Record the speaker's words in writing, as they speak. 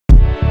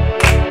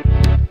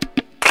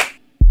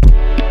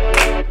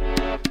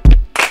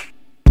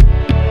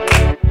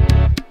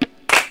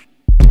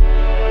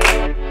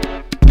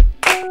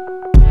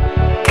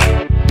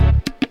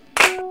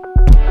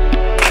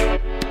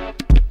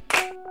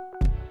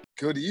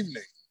good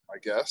evening, I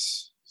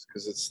guess,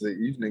 because it's the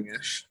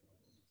evening-ish.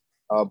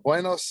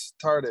 Buenos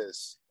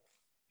tardes.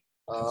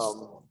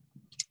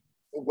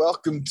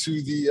 Welcome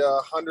to the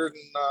 107th,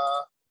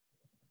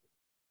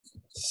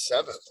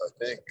 I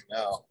think,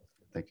 now.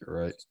 I think you're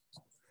right.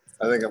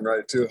 I think I'm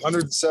right, too.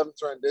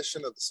 107th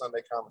rendition of the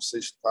Sunday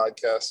Conversation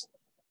podcast,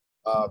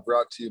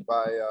 brought to you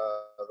by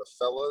the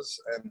fellas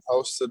and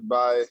hosted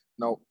by...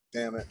 Nope,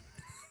 damn it.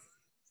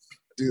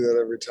 I do that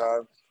every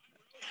time.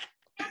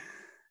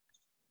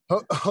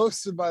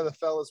 Hosted by the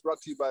fellas,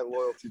 brought to you by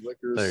Loyalty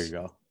Liquors. There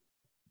you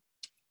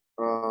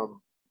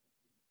go.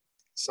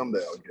 Someday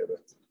I'll get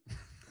it.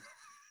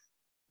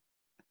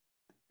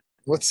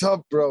 What's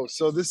up, bro?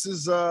 So this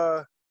is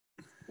 1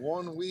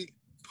 week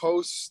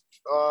post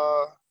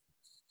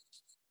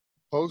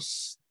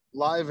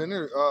live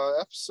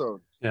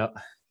episode. Yeah.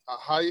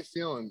 How you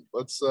feeling?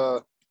 Let's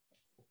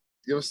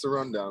give us the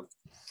rundown.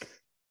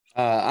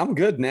 I'm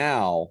good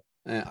now.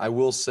 I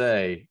will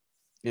say,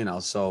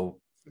 so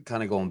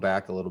kind of going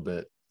back a little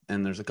bit,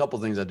 and there's a couple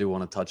of things I do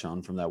want to touch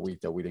on from that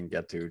week that we didn't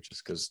get to,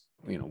 just because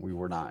we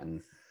were not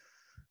in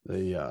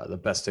the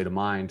best state of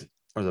mind,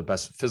 or the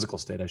best physical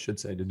state, I should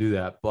say, to do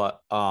that. But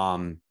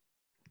the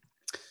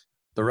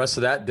rest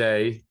of that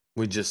day,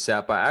 we just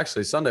sat by.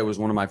 Actually, Sunday was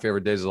one of my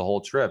favorite days of the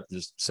whole trip.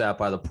 Just sat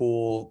by the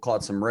pool,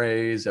 caught some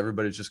rays.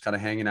 Everybody's just kind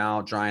of hanging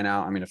out, drying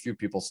out. I mean, a few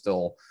people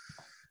still,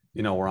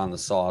 were on the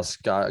sauce.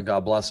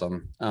 God bless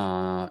them.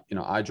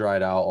 I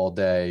dried out all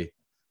day.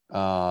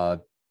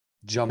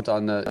 Jumped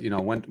on the,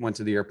 went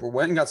to the airport,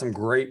 went and got some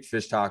great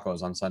fish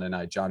tacos on Sunday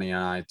night. Johnny and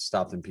I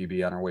stopped in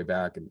PB on our way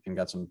back and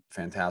got some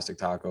fantastic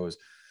tacos.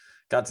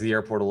 Got to the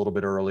airport a little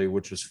bit early,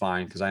 which was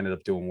fine because I ended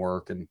up doing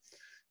work, and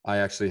I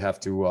actually have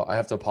to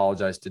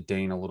apologize to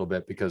Dane a little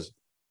bit because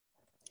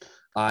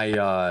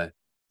I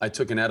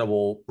took an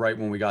edible right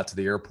when we got to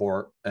the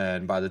airport,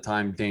 and by the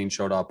time Dane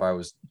showed up, I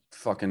was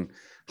fucking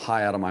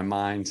high out of my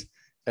mind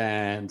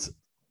and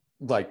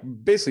like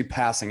basically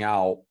passing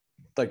out,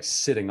 like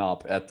sitting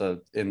up at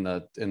the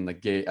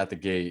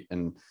gate,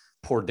 and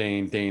poor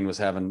Dane was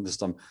having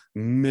just a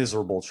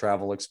miserable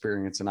travel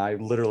experience. And I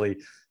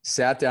literally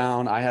sat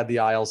down. I had the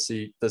aisle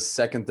seat. The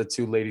second the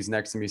two ladies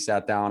next to me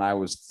sat down, I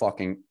was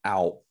fucking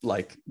out.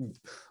 Like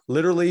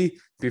literally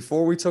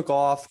before we took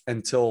off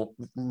until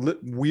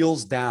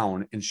wheels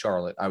down in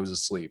Charlotte, I was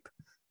asleep.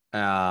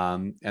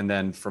 And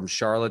then from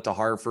Charlotte to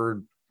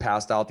Hartford,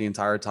 passed out the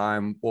entire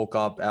time, woke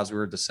up as we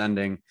were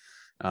descending,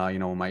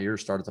 when my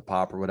ears started to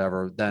pop or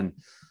whatever. Then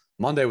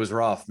Monday was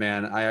rough,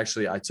 man. I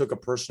took a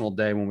personal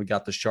day when we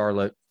got to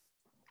Charlotte.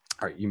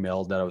 I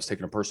emailed that I was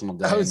taking a personal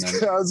day.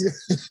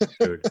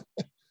 Dude,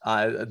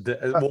 I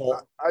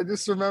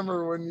just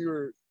remember when we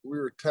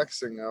were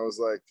texting, I was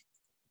like,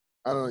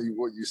 I don't know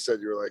what you said.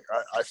 You were like,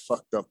 I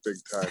fucked up big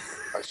time.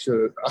 I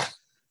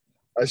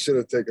should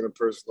have taken a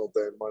personal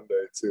day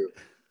Monday too.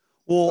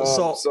 Well,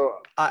 so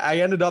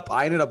I ended up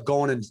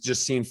going and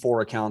just seeing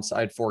 4 accounts.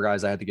 I had 4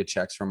 guys I had to get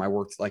checks from. I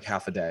worked like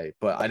half a day,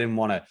 but I didn't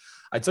want to.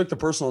 I took the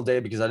personal day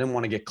because I didn't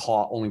want to get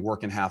caught only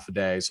working half a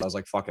day. So I was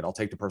like, fuck it, I'll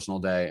take the personal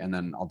day, and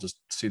then I'll just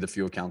see the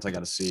few accounts I got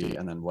to see,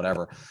 and then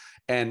whatever.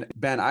 And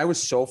Ben, I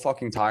was so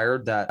fucking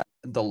tired that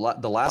the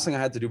last thing I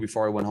had to do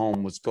before I went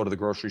home was go to the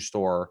grocery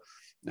store.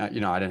 I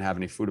didn't have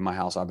any food in my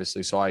house,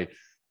 obviously, so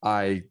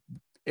I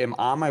am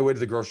on my way to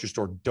the grocery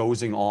store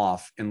dozing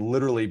off, and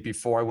literally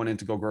before I went in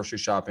to go grocery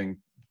shopping,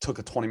 took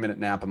a 20-minute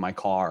nap in my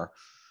car,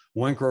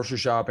 went grocery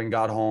shopping,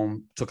 got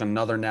home, took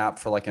another nap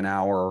for like an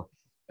hour,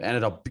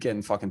 ended up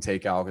getting fucking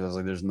takeout because I was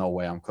like, there's no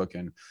way I'm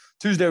cooking.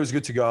 Tuesday was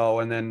good to go.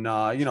 And then,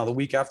 the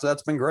week after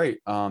that's been great.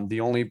 The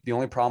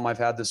only problem I've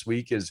had this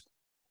week is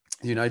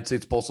the United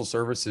States Postal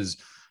Service is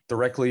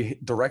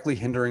directly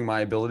hindering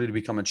my ability to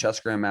become a chess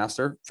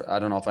grandmaster. I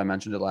don't know if I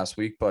mentioned it last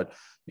week, but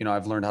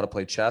I've learned how to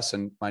play chess,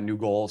 and my new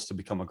goal is to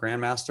become a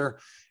grandmaster.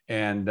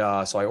 And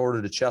so I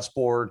ordered a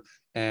chessboard.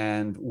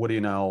 And what do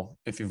you know?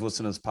 If you've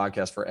listened to this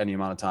podcast for any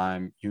amount of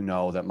time, you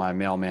know that my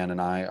mailman and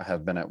I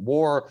have been at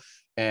war,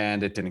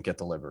 and it didn't get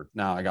delivered.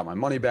 Now I got my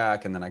money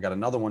back, and then I got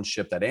another one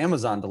shipped that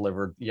Amazon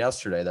delivered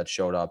yesterday that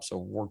showed up. So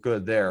we're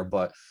good there.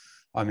 But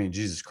I mean,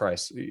 Jesus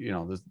Christ,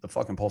 the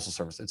fucking Postal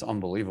Service, it's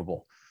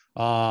unbelievable.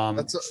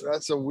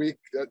 That's a week.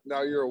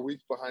 Now you're a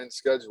week behind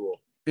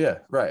schedule. Yeah,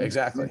 right.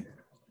 Exactly.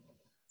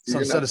 So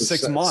instead of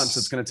 6 months,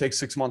 it's going to take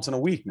 6 months and a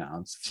week now.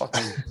 It's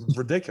fucking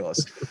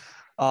ridiculous.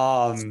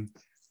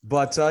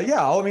 But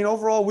I mean,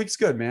 overall week's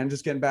good, man.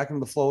 Just getting back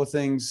into the flow of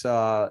things.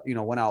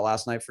 Went out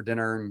last night for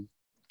dinner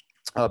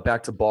and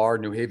back to bar.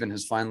 New Haven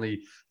has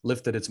finally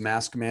lifted its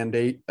mask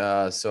mandate.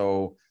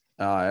 So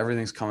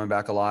everything's coming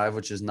back alive,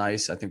 which is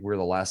nice. I think we're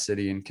the last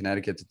city in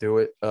Connecticut to do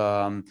it.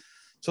 So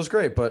it's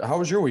great. But how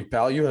was your week,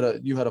 pal? You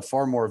had a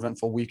far more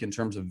eventful week in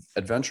terms of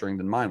adventuring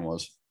than mine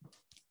was.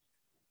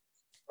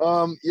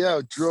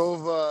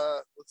 Drove,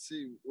 let's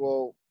see.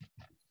 Well,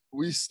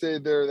 we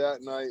stayed there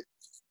that night,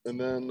 and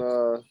then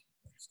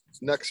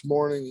next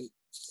morning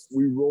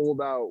we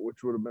rolled out,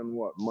 which would have been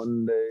what,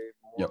 Monday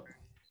morning? Yep.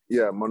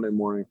 Yeah, Monday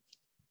morning.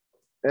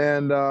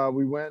 And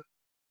we went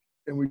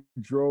and we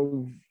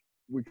drove.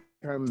 We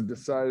kind of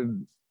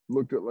decided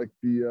looked at like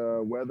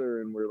the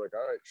weather, and we are like,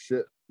 all right,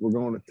 shit, we're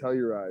going to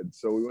Telluride.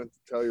 So we went to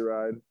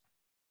Telluride.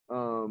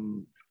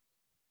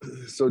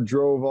 So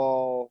drove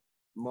all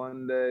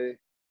Monday,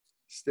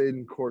 stayed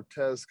in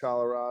Cortez,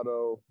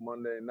 Colorado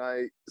Monday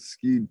night,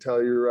 skied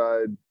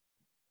Telluride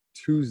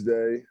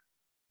Tuesday,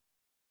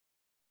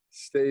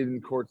 stayed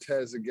in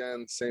Cortez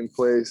again, same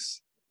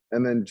place,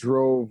 and then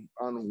drove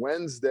on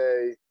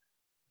Wednesday.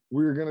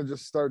 We were gonna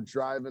just start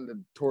driving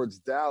towards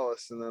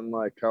Dallas, and then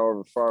like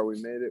however far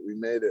we made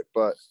it.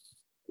 But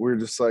we were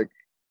just like,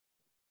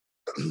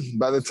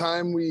 by the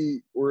time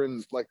we were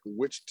in like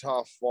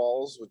Wichita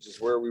Falls, which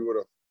is where we would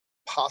have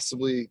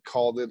possibly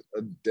called it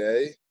a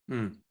day,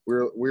 we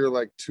were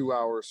like 2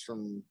 hours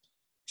from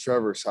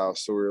Trevor's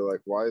house. So we were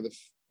like, why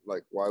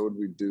would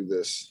we do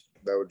this?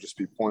 That would just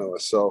be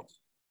pointless. So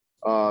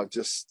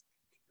just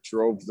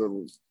drove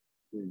the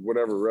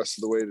whatever rest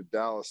of the way to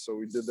Dallas. So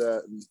we did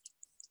that, and I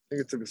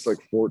think it took us like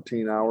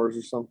 14 hours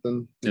or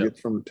something to get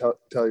from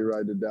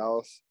Telluride to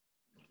Dallas.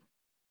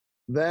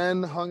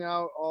 Then hung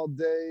out all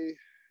day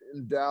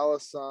in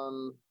Dallas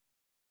on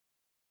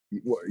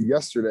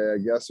yesterday, I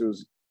guess it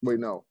was. Wait,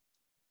 no,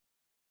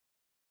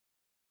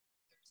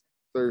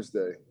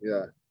 Thursday.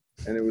 Yeah,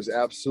 and it was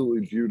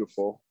absolutely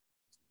beautiful.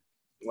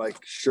 Like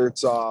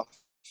shirts off,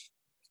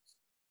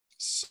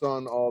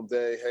 sun all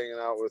day, hanging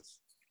out with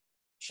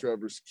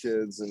Trevor's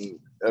kids and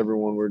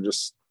everyone. We're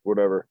just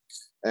whatever.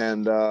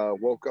 And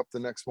woke up the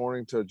next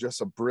morning to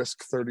just a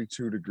brisk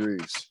 32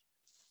 degrees.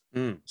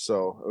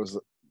 So it was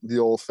the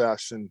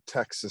old-fashioned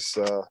Texas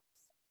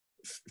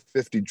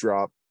 50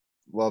 drop.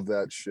 Love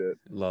that shit.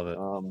 Love it.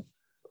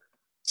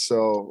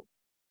 So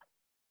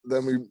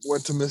then we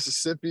went to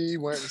Mississippi,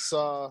 went and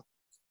saw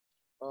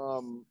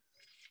our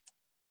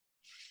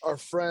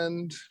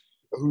friend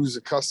who's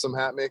a custom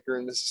hat maker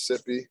in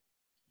Mississippi.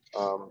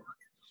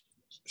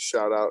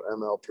 Shout out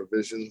ML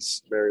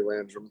Provisions, Mary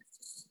Landrum.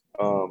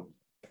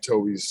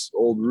 Toby's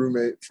old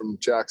roommate from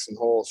Jackson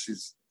Hole.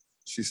 She's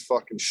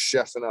fucking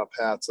chefing up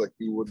hats like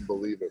you wouldn't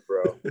believe it,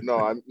 bro.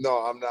 I'm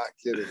not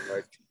kidding.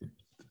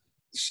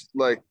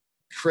 Like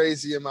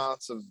crazy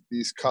amounts of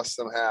these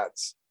custom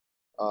hats.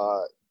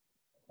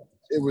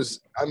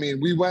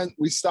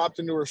 We stopped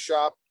into her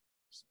shop,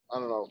 I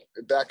don't know,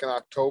 back in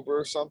October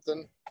or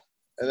something.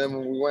 And then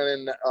when we went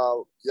in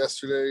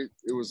yesterday,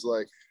 it was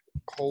like,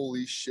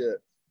 holy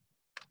shit.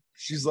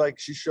 She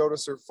showed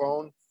us her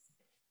phone,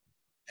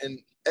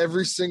 and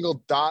every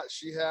single dot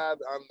she had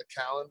on the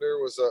calendar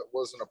was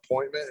an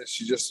appointment, and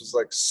she just was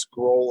like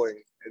scrolling,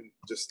 and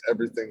just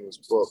everything was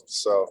booked.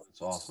 So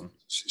that's awesome.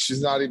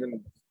 She's not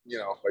even,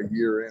 a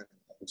year in,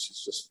 and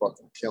she's just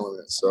fucking killing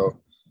it. So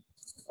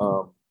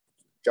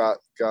got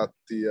a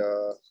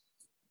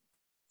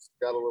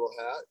little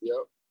hat,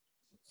 yep.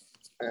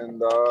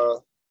 And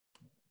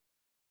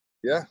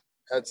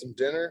had some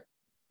dinner,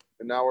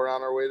 and now we're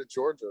on our way to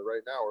Georgia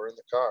right now. We're in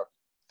the car.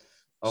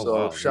 Oh, so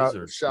wow.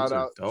 Shout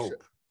out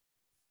dope.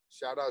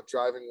 Shout out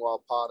driving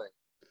while potting.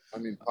 I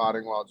mean,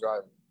 potting while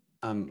driving.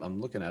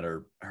 I'm looking at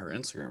her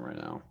Instagram right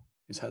now.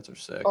 These hats are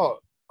sick. Oh,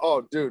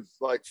 dude,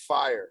 like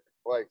fire.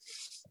 Like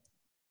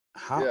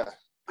how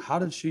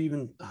did she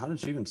even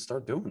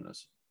start doing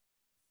this?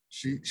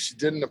 She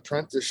did an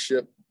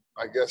apprenticeship,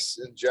 I guess,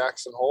 in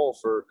Jackson Hole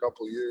for a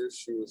couple of years.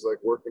 She was like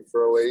working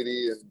for a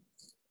lady, and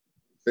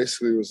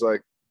basically was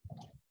like,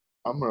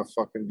 I'm gonna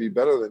fucking be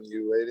better than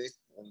you, lady.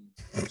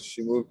 And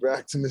she moved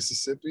back to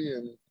Mississippi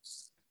and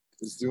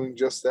is doing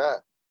just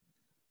that.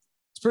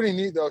 It's pretty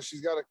neat though.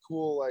 She's got a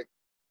cool,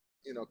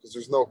 because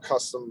there's no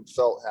custom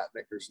felt hat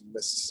makers in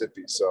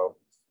Mississippi. So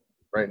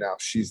right now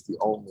she's the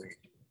only.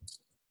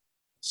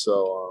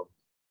 So,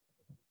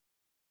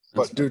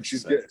 but dude,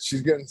 she's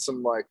getting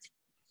some like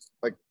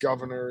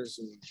governors,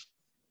 and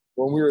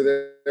when we were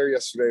there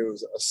yesterday, it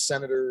was a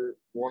senator,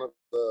 one of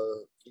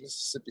the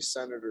Mississippi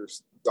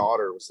senator's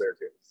daughter was there.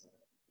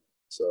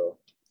 So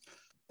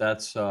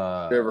that's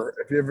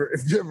if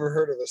you ever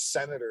heard of a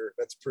senator,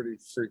 that's pretty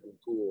freaking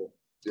cool.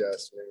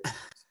 Yes, man.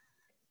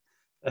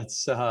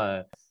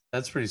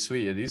 That's pretty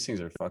sweet. These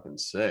things are fucking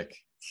sick.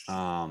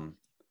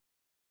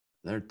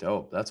 They're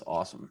dope. That's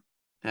awesome.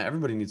 Yeah,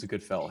 everybody needs a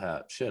good felt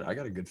hat. Shit, I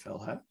got a good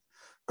felt hat.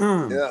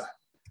 Yeah.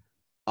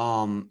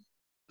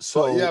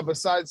 So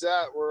besides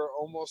that,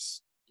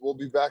 we'll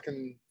be back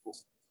in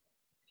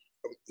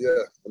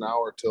an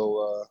hour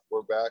till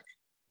we're back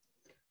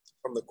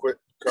from the quick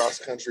cross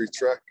country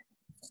trek.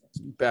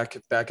 Back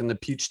in the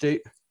Peach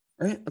State,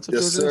 right? That's what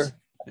yes, sir. Is?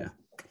 Yeah.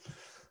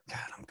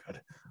 God, I'm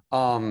good.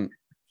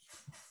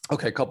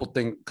 Okay, couple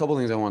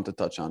things I want to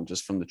touch on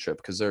just from the trip,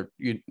 because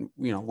we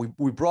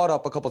brought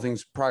up a couple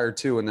things prior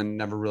to and then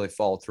never really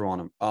followed through on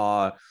them.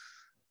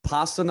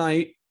 Pasta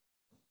night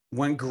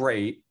went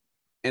great,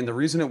 and the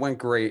reason it went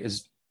great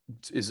is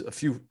a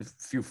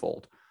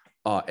fewfold.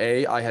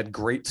 I had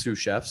great sous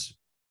chefs.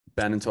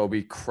 Ben and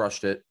Toby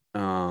crushed it.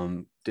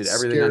 Did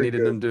everything I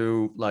needed them to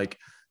do, like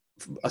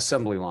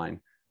assembly line.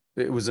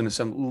 It was an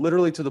assembly,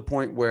 literally to the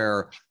point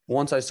where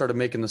once I started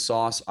making the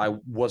sauce, I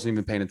wasn't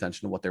even paying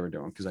attention to what they were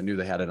doing because I knew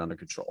they had it under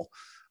control.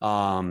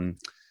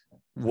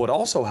 what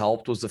also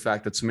helped was the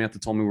fact that Samantha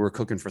told me we were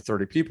cooking for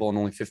 30 people and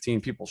only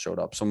 15 people showed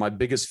up. So my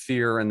biggest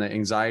fear and the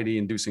anxiety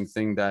inducing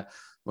thing that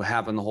would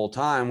happen the whole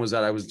time was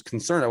that I was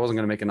concerned I wasn't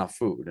going to make enough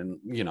food. And,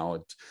 you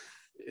know,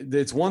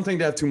 it's one thing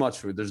to have too much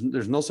food.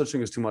 There's no such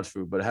thing as too much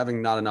food, but having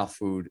not enough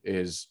food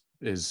is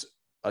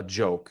a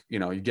joke. You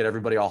know, you get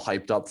everybody all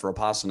hyped up for a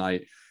pasta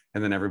night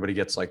and then everybody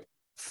gets like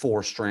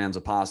 4 strands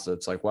of pasta.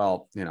 It's like,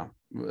 well, you know,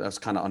 that's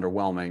kind of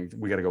underwhelming.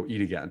 We got to go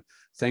eat again.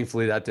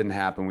 Thankfully that didn't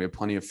happen. We had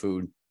plenty of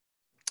food.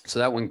 So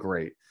that went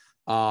great.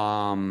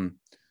 The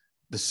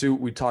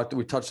suit, we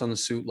touched on the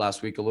suit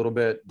last week a little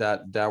bit.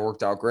 That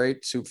worked out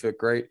great. Suit fit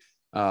great.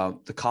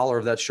 The collar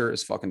of that shirt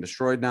is fucking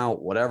destroyed now.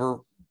 Whatever.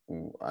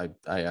 I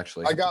got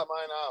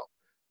mine out.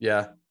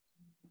 Yeah.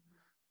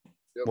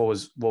 Yep. What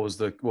was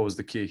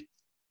the key?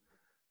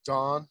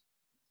 Dawn.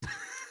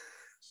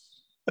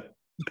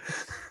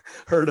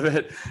 Heard of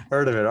it.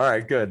 All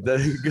right, good.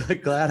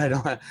 Glad I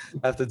don't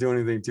have to do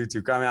anything too.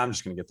 I mean, I'm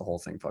just gonna get the whole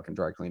thing fucking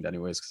dry cleaned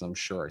anyways, because I'm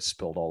sure I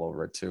spilled all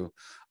over it too.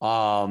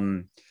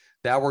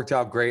 That worked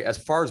out great. As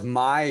far as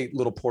my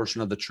little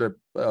portion of the trip,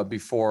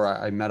 before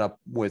I met up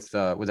with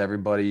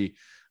everybody,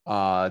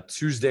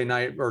 Tuesday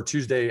night or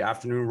Tuesday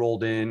afternoon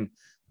rolled in.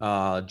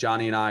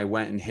 Johnny and I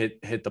went and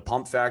hit the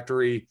pump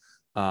factory,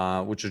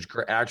 which was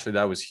great. Actually,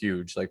 that was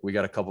huge. Like, we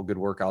got a couple good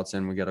workouts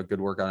in. We got a good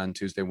workout on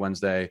Tuesday,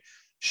 Wednesday.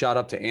 Shot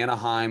up to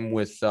Anaheim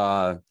with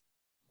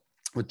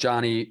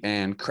Johnny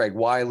and Craig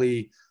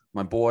Wiley,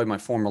 my boy, my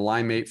former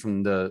line mate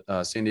from the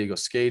San Diego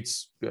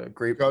Skates.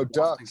 Great. Go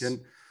Ducks.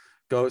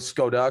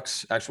 Go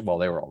Ducks. Actually, well,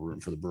 they were all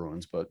rooting for the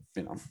Bruins, but,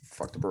 you know,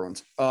 fuck the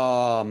Bruins.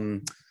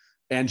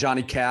 And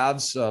Johnny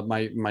Calves,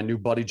 my new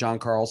buddy, John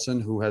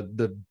Carlson, who had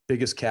the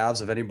biggest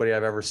calves of anybody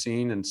I've ever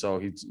seen. And so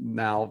he's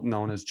now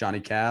known as Johnny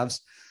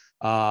Calves.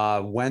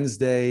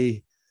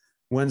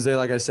 Wednesday,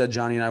 like I said,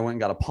 Johnny and I went and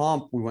got a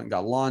pump. We went and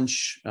got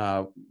lunch.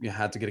 We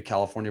had to get a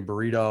California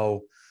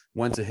burrito.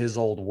 Went to his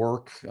old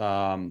work.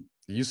 It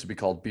used to be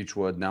called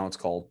Beechwood. Now it's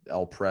called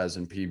El Prez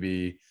and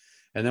PB.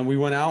 And then we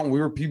went out and we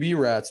were PB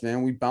rats,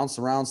 man. We bounced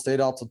around, stayed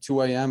out till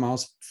 2 a.m. I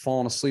was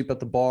falling asleep at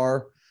the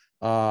bar.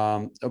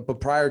 But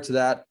prior to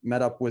that,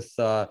 met up with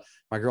my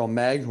girl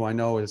Meg, who I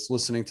know is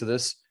listening to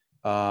this,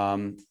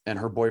 and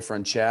her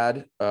boyfriend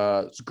Chad.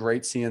 It's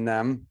great seeing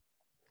them.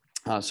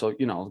 So,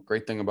 you know, the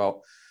great thing about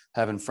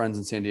having friends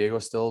in San Diego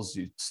still is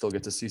you still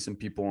get to see some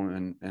people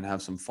and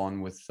have some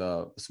fun with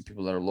some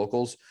people that are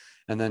locals.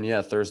 And then,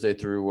 yeah, Thursday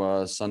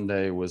through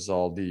Sunday was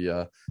all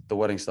the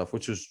wedding stuff,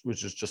 which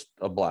is just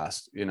a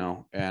blast, you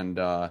know. And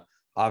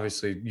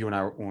obviously,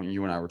 when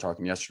you and I were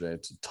talking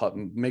yesterday,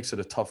 makes it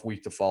a tough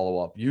week to follow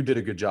up. You did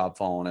a good job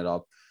following it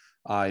up.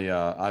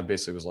 I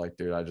basically was like,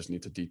 dude, I just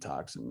need to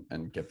detox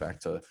and get back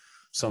to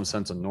some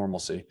sense of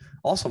normalcy.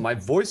 Also, my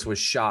voice was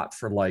shot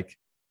for like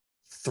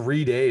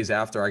 3 days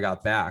after I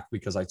got back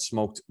because I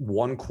smoked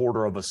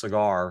 1/4 of a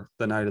cigar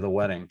the night of the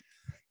wedding.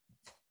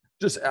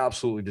 Just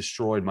absolutely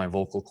destroyed my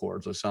vocal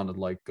cords. I sounded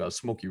like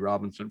Smokey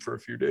Robinson for a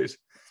few days.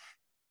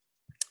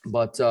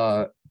 But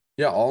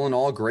yeah, all in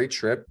all, great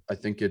trip. I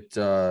think it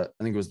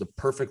was the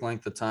perfect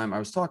length of time. I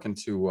was talking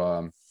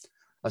to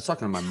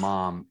my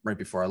mom right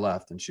before I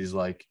left, and she's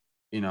like,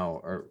 you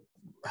know, or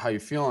how you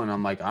feeling? And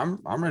I'm like,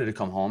 I'm ready to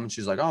come home. And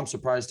she's like, oh, I'm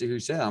surprised to hear you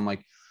say that. I'm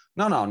like,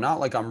 no, not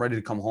like I'm ready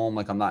to come home,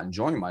 like I'm not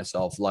enjoying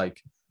myself.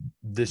 Like,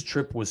 this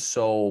trip was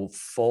so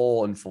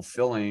full and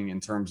fulfilling in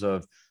terms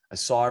of I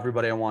saw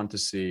everybody I wanted to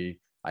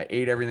see. I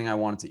ate everything I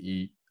wanted to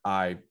eat.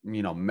 I,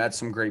 you know, met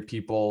some great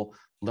people,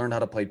 learned how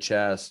to play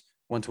chess,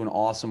 went to an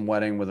awesome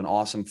wedding with an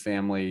awesome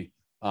family,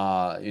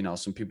 you know,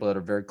 some people that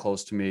are very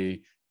close to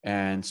me.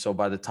 And so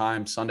by the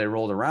time Sunday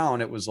rolled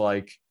around, it was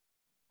like,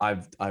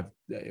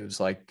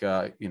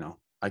 you know,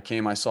 I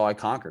came, I saw, I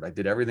conquered. I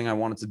did everything I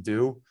wanted to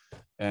do.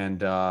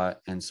 And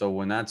so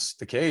when that's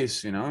the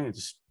case, you know, you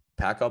just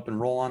pack up and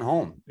roll on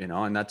home, you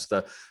know, and that's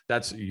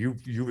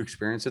you've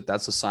experienced it.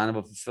 That's the sign of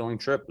a fulfilling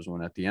trip, is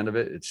when at the end of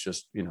it, it's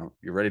just, you know,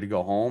 you're ready to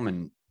go home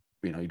and,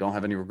 you know, you don't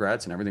have any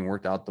regrets and everything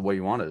worked out the way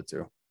you wanted it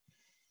to.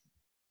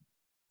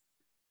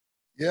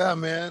 Yeah,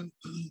 man,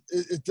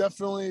 it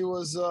definitely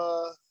was.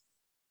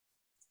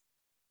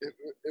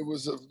 It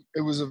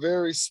was a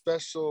very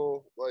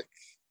special, like,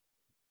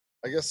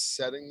 I guess,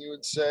 setting, you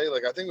would say.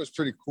 Like, I think it was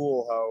pretty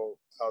cool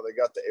how they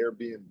got the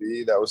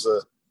Airbnb. That was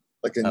a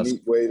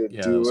neat way to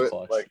do it.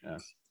 Clutch. Like, yeah.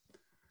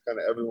 Kind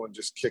of everyone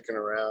just kicking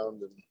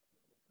around. And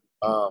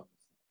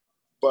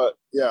but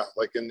yeah,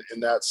 like in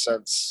that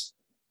sense,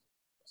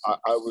 my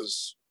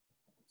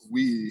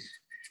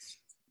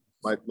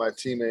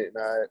teammate and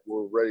I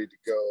were ready to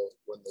go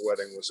when the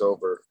wedding was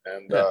over.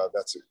 And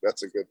that's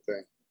a good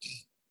thing.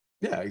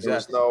 Yeah,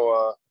 exactly.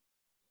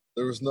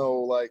 There was no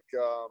like,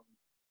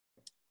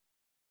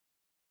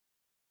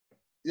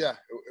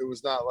 it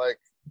was not like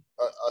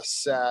a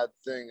sad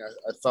thing.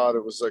 I thought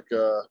it was like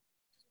a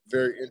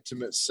very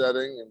intimate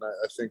setting, and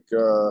I think,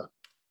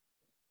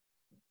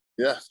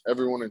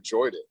 everyone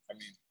enjoyed it. I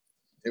mean,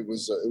 it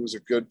was a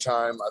good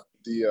time.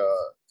 The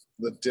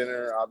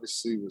dinner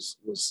obviously was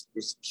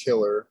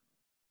killer.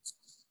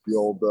 The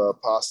old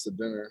pasta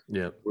dinner,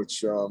 yeah,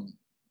 which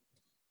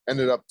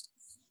ended up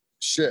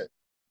shit.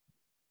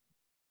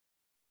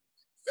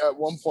 at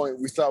one point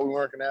we thought we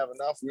weren't going to have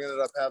enough. We ended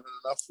up having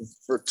enough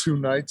for 2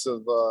 nights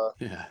of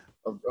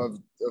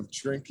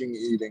drinking,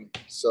 eating.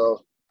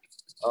 So,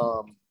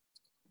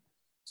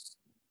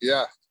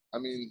 yeah, I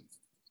mean,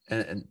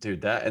 and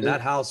dude,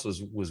 that house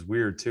was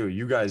weird too.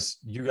 You guys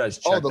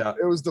checked out.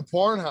 It was the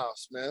porn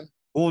house, man.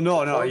 Oh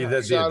no,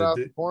 Shout out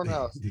the porn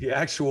house. The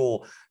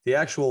actual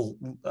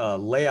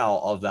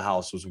layout of the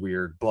house was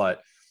weird,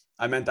 but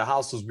I meant the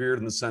house was weird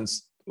in the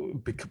sense,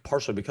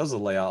 partially because of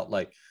the layout.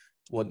 Like,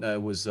 what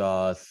it was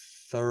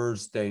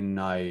Thursday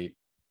night.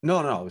 No,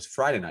 it was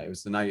Friday night. It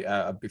was the night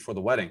before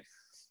the wedding.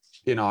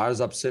 You know, I was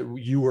upstairs.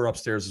 You were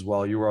upstairs as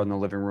well. You were in the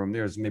living room.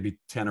 There was maybe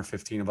 10 or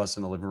 15 of us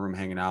in the living room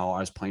hanging out. I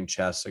was playing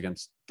chess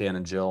against Dan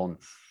and Jill,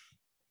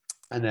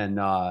 and then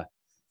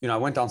you know, I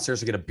went downstairs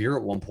to get a beer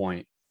at one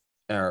point,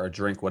 or a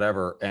drink,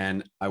 whatever.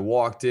 And I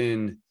walked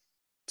in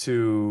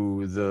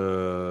to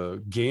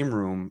the game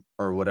room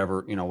or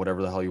whatever, you know,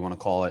 whatever the hell you want to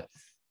call it.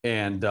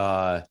 And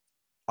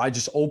I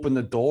just opened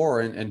the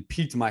door and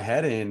peeked my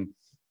head in.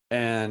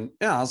 And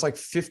yeah, I was like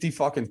 50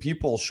 fucking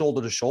people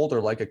shoulder to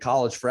shoulder, like a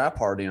college frat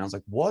party. And I was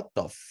like, what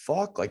the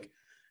fuck? Like,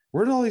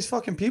 where did all these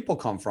fucking people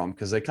come from?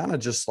 Because they kind of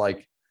just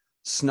like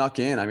snuck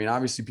in. I mean,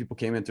 obviously people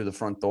came in through the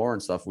front door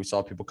and stuff. We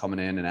saw people coming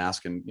in and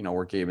asking, you know,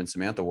 where Gabe and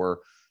Samantha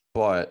were.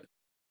 But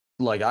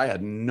like, I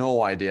had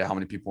no idea how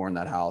many people were in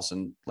that house.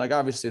 And like,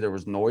 obviously there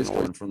was noise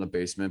coming from the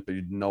basement, but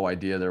you had no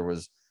idea there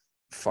was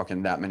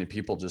fucking that many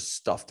people just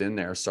stuffed in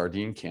there,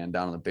 sardine can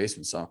down in the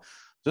basement. So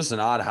just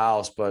an odd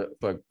house, but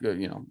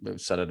you know,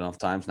 I've said it enough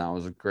times now. It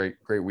was a great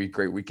week,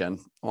 great weekend,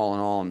 all in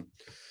all. And,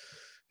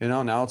 you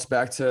know, now it's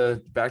back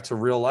to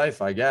real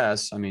life, I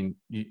guess. I mean,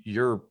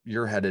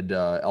 you're headed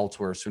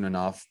elsewhere soon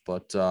enough,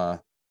 but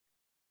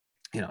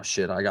you know,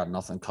 shit, I got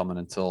nothing coming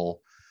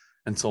until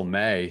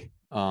May.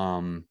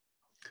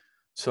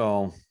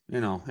 So,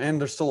 you know, and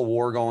there's still a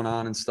war going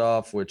on and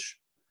stuff, which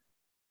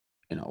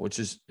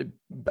is,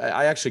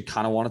 I actually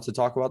kind of wanted to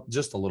talk about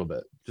just a little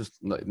bit, just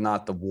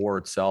not the war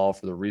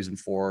itself or the reason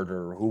for it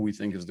or who we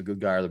think is the good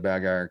guy or the bad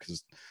guy,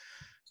 because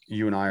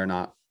you and I are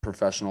not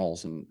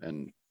professionals,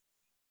 and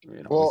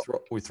you know, well,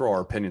 we throw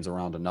our opinions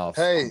around enough.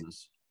 Hey,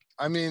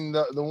 I mean,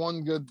 the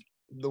one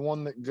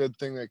good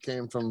thing that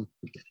came from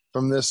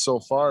this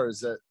so far is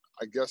that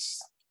I guess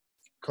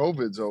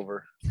COVID's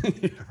over.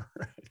 Right.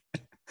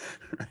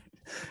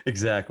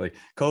 Exactly.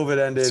 COVID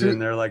ended, and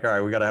they're like, all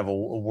right, we got to have a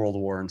world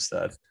war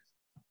instead.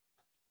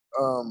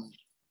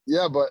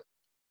 Yeah, but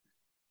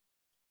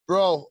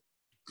bro,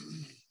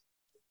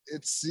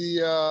 it's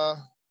the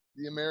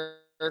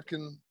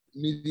American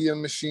media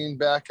machine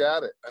back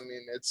at it. I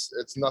mean,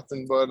 it's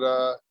nothing but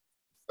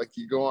like,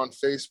 you go on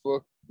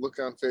Facebook, look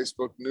on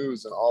Facebook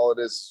news, and all it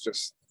is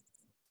just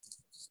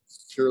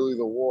purely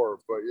the war.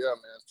 But yeah,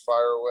 man,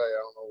 fire away.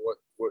 I don't know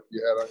what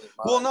you had on your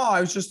mind. Well, no,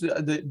 I was just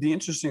the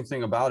interesting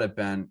thing about it,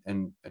 Ben,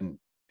 and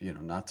you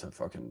know, not to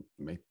fucking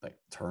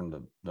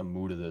turn the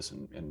mood of this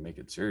and make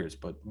it serious,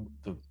 but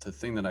the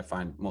thing that I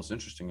find most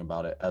interesting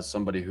about it, as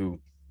somebody who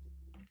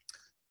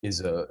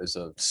is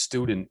a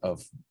student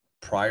of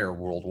prior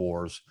world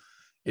wars,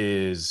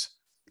 is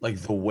like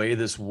the way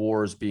this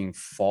war is being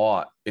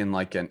fought in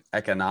like an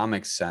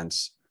economic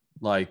sense.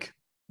 Like,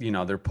 you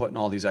know, they're putting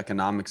all these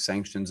economic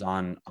sanctions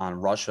on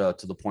Russia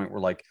to the point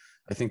where, like,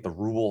 I think the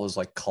ruble has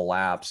like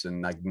collapsed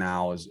and like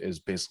now is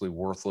basically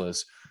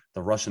worthless.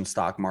 The Russian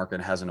stock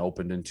market hasn't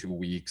opened in 2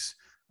 weeks.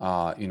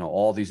 You know,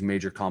 all these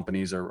major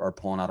companies are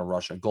pulling out of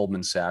Russia.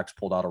 Goldman Sachs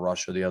pulled out of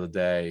Russia the other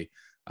day.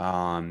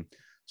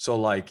 So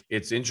like,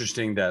 it's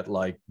interesting that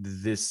like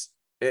this,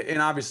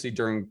 and obviously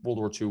during World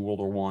War II, World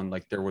War I,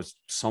 like there was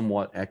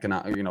somewhat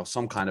economic, you know,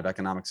 some kind of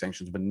economic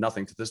sanctions, but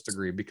nothing to this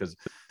degree because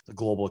the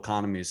global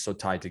economy is so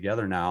tied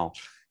together now.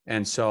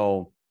 And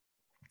so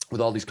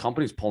with all these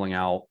companies pulling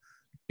out,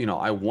 you know,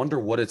 I wonder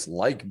what it's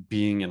like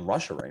being in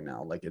Russia right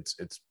now. Like it's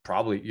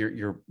probably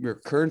your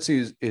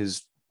currency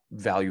is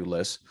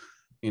valueless.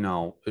 You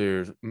know,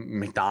 there's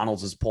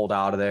McDonald's is pulled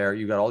out of there.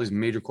 You got all these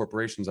major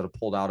corporations that have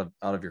pulled out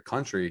of your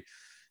country.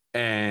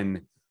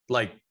 And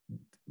like,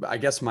 I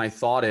guess my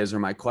thought is, or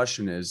my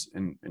question is,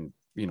 and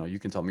you know, you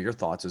can tell me your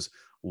thoughts, is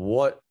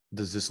what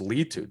does this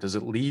lead to? Does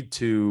it lead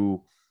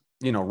to,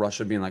 you know,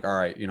 Russia being like, all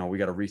right, you know, we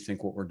got to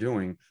rethink what we're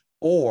doing?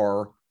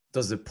 Or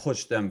does it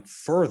push them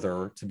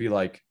further to be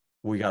like,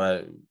 we got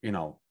to, you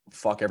know,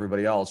 fuck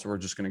everybody else. We're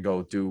just going to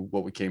go do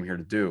what we came here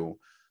to do.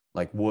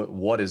 Like,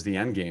 what is the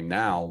end game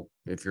now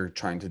if you're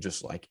trying to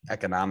just like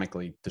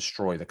economically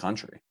destroy the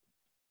country?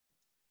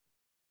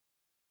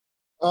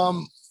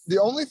 The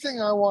only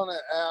thing I want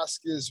to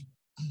ask is,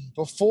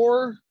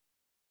 before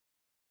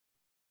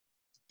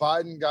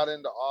Biden got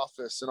into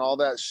office and all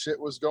that shit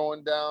was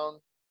going down,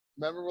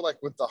 remember like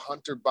with the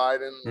Hunter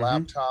Biden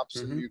laptops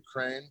in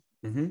Ukraine?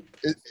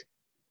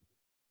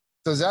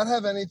 Does that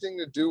have anything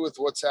to do with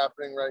what's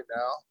happening right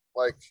now?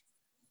 Like,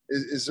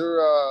 is there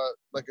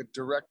like a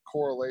direct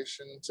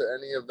correlation to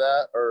any of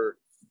that, or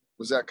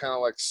was that kind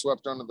of like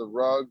swept under the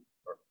rug?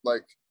 Or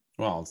like,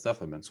 well, it's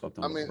definitely been swept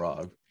under the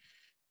rug.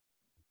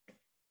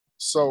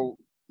 So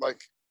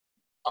like,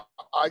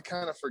 I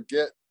kind of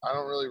forget. I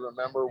don't really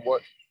remember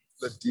what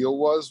the deal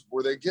was?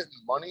 Were they getting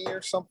money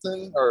or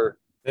something, or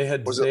They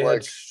had was it they had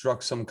like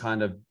struck some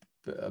kind of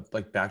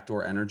like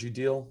backdoor energy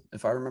deal,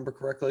 if I remember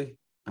correctly.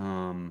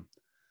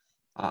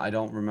 I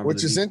don't remember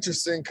which is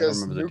interesting I don't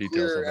because remember the details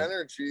nuclear of it.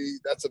 energy,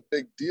 that's a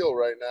big deal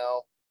right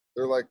now.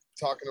 They're like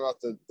talking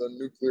about the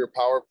nuclear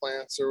power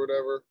plants or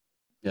whatever.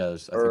 Yeah, I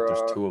think there's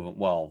Or two of them.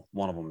 Well,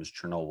 one of them is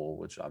Chernobyl,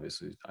 which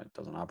obviously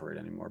doesn't operate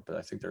anymore. But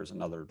I think there's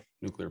another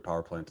nuclear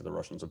power plant that the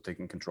Russians have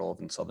taken control of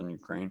in southern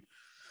Ukraine.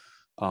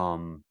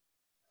 Um,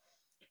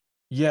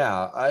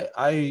 yeah,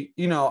 I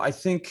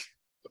think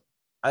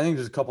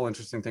there's a couple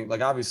interesting things.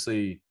 Like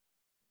obviously,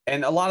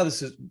 and a lot of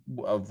this is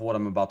of what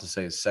I'm about to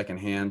say is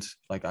secondhand.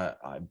 Like I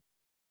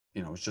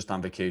was just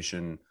on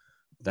vacation,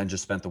 then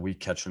just spent the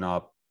week catching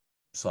up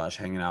 /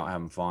 hanging out,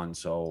 having fun.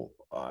 So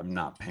I'm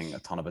not paying a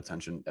ton of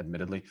attention,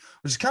 admittedly,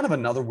 which is kind of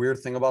another weird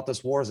thing about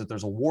this war is that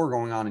there's a war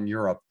going on in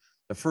Europe,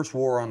 the first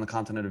war on the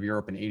continent of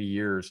Europe in 80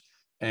 years.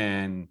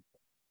 And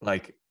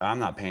like, I'm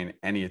not paying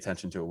any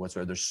attention to it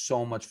whatsoever. There's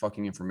so much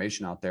fucking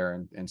information out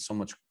there and so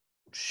much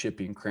shit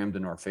being crammed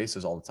into our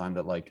faces all the time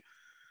that like,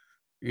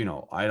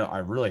 I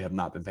really have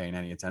not been paying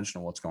any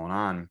attention to what's going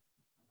on.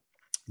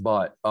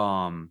 But,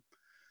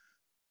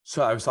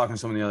 so I was talking to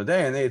someone the other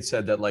day and they had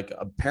said that like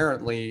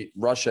apparently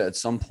Russia at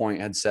some point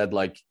had said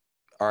like,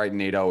 all right,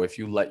 NATO, if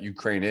you let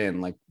Ukraine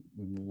in, like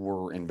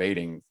we're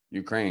invading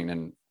Ukraine.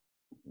 And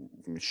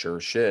sure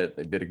as shit,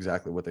 they did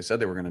exactly what they said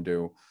they were going to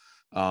do.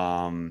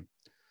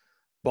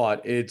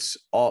 But it's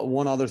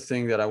one other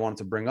thing that I wanted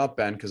to bring up,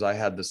 Ben, because I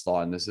had this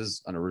thought, and this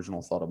is an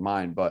original thought of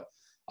mine, but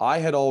I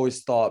had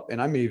always thought,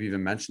 and I may have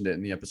even mentioned it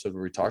in the episode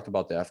where we talked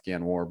about the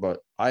Afghan war, but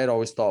I had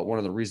always thought one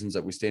of the reasons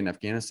that we stayed in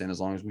Afghanistan as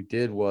long as we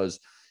did was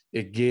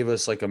it gave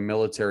us like a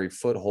military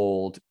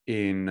foothold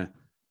in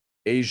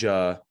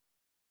Asia,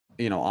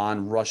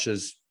 on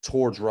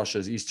towards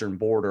Russia's eastern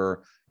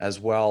border, as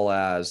well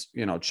as,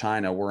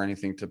 China, were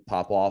anything to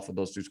pop off of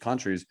those two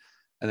countries.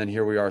 And then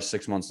here we are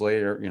 6 months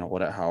later,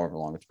 whatever, however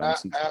long it's been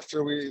since.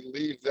 After we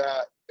leave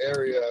that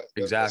area,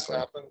 exactly.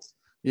 This happens.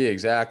 Yeah,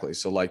 exactly.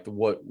 So like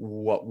what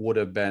would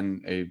have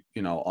been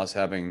us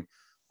having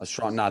a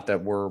strong, not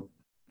that we're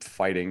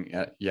fighting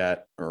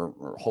yet,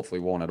 or hopefully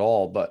won't at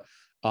all, but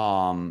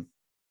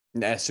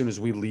as soon as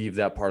we leave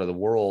that part of the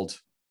world,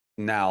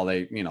 now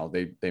they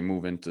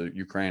move into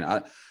Ukraine.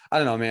 I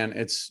don't know, man.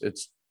 It's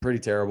pretty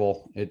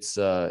terrible. It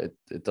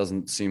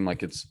doesn't seem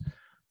like it's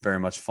very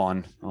much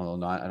fun.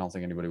 Although I don't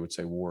think anybody would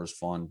say war is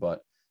fun.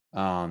 But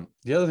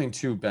the other thing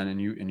too, Ben,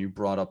 and you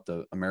brought up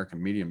the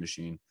American media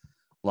machine.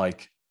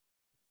 Like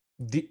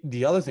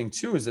the other thing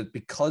too is that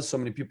because so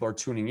many people are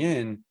tuning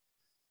in,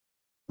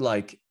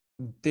 like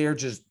they're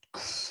just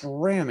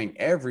cramming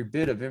every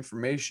bit of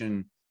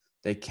information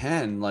they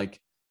can. Like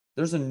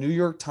there's a New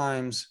York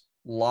Times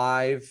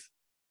live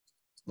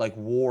like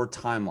war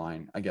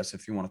timeline, I guess,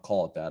 if you want to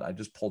call it that. I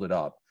just pulled it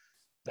up.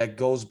 That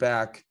goes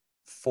back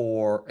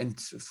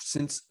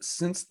since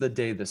the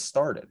day this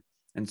started,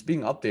 and it's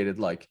being updated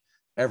like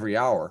every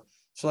hour.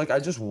 So like I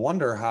just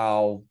wonder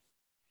how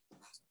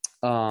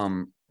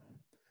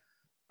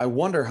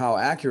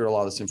accurate a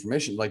lot of this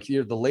information, like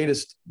here,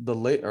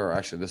 or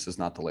actually this is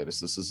not the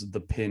latest, this is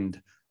the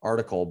pinned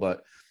article,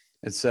 but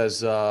it says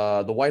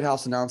the White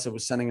House announced it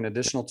was sending an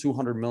additional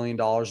 $200 million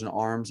in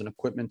arms and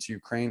equipment to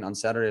Ukraine on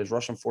Saturday as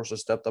Russian forces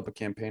stepped up a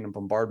campaign of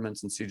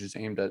bombardments and sieges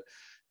aimed at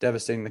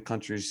devastating the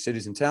country's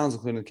cities and towns,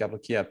 including the capital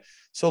Kiev.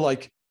 So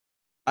like,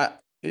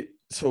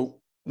 so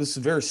this is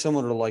very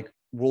similar to like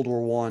World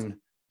War I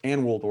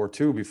and World War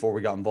II before we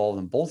got involved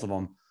in both of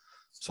them.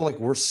 So like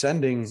we're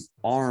sending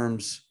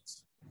arms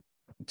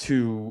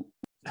to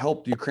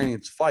help the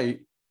Ukrainians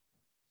fight.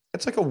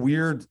 It's like a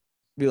weird,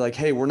 be like,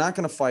 hey, we're not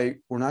going to fight.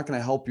 We're not going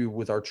to help you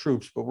with our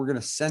troops, but we're going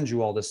to send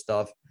you all this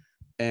stuff.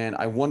 And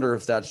I wonder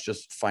if that's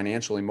just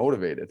financially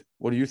motivated.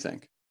 What do you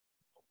think?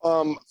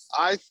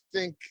 I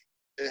think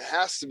it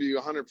has to be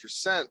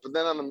 100%. But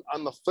then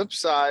on the flip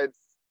side,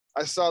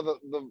 I saw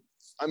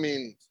a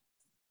meme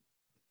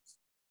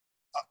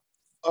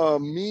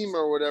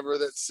or whatever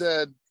that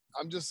said,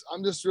 I'm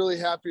just really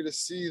happy to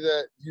see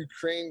that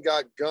Ukraine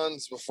got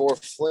guns before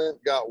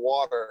Flint got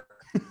water.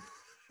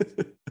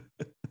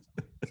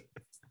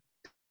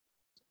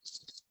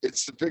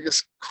 It's the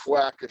biggest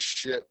quack of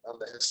shit on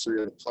the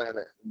history of the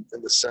planet,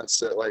 in the sense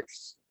that like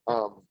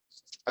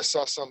I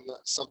saw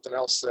something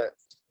else that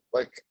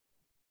like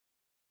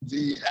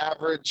the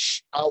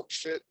average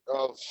outfit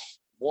of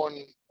one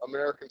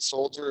American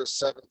soldier is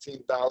 $17,500.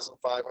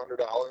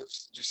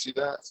 Did you see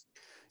that?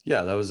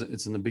 Yeah,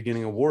 it's in the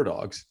beginning of War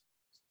Dogs.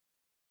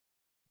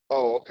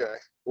 Oh, okay.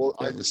 Well,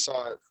 Yeah. I just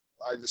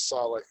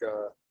saw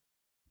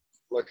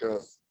like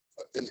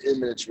an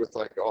image with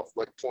like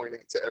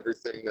pointing to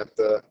everything that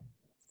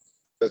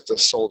the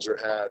soldier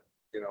had,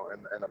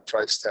 and a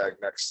price tag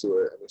next to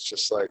it. And it's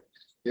just like,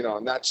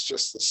 and that's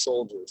just the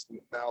soldiers.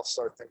 Now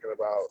start thinking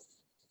about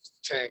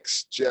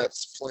tanks,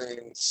 jets,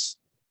 planes,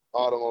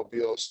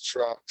 automobiles,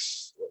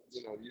 trucks,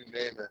 you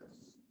name it.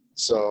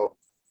 So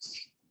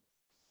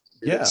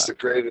yeah, it's the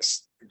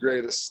greatest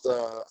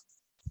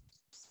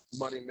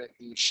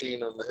money-making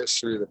machine on the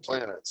history of the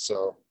planet.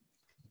 So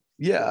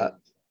Yeah.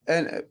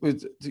 And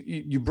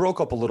you broke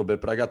up a little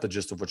bit, but I got the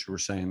gist of what you were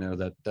saying there,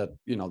 that,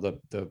 you know,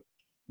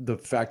 the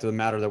fact of the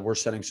matter that we're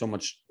sending so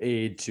much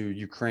aid to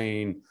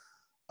Ukraine.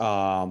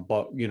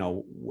 But, you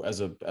know,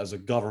 as a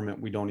government,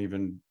 we don't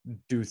even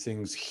do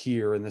things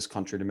here in this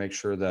country to make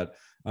sure that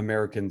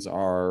Americans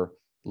are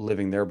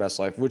living their best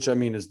life, which, I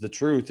mean, is the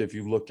truth. If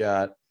you look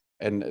at,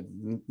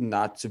 and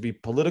not to be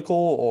political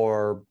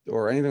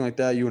or anything like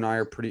that, you and I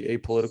are pretty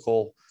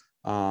apolitical.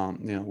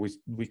 You know,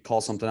 we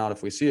call something out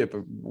if we see it,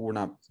 but we're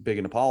not big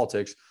into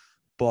politics.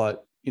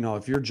 But, you know,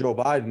 if you're Joe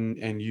Biden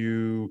and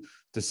you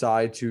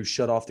decide to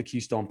shut off the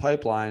Keystone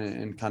Pipeline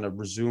and kind of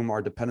resume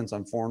our dependence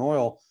on foreign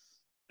oil,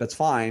 that's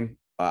fine.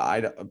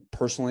 I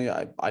personally,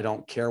 I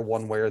don't care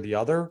one way or the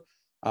other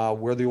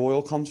where the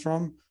oil comes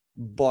from.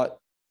 But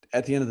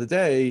at the end of the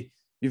day,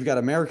 you've got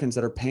Americans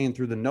that are paying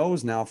through the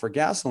nose now for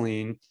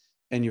gasoline,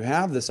 and you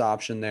have this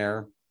option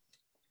there.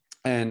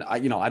 And I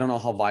don't know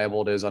how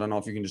viable it is. I don't know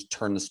if you can just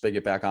turn the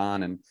spigot back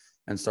on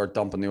and start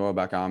dumping the oil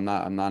back on.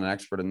 I'm not an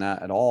expert in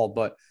that at all.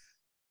 But,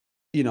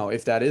 you know,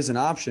 if that is an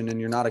option and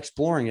you're not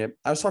exploring it,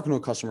 I was talking to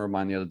a customer of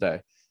mine the other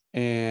day,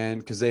 and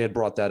because they had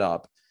brought that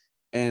up,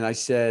 and I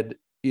said,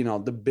 you know,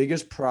 the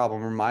biggest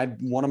problem, or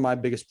one of my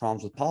biggest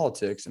problems with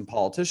politics and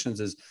politicians,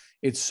 is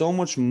it's so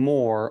much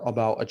more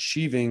about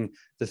achieving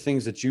the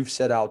things that you've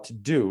set out to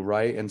do,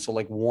 right? And so,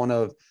 like, one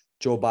of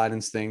Joe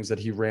Biden's things that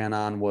he ran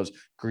on was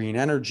green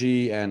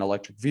energy and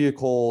electric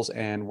vehicles,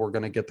 and we're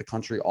going to get the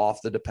country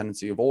off the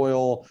dependency of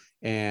oil,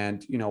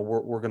 and, you know,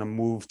 we're going to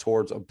move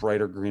towards a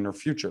brighter, greener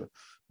future,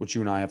 which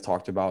you and I have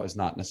talked about is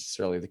not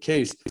necessarily the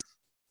case.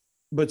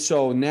 But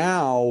so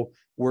now,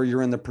 where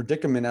you're in the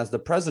predicament as the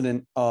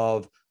president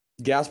of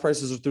gas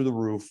prices are through the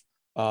roof,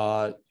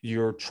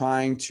 you're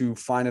trying to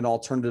find an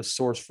alternative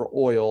source for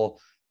oil,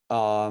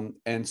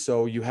 and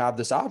so you have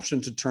this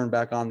option to turn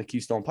back on the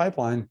Keystone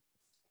Pipeline,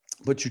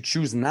 but you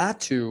choose not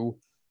to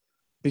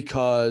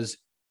because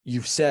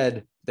you've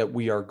said that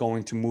we are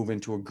going to move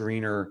into a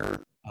greener,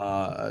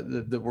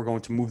 that we're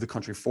going to move the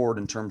country forward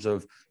in terms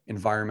of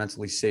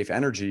environmentally safe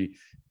energy.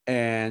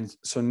 And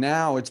so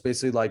now it's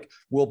basically like,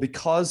 well,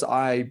 because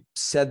I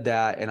said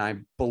that and I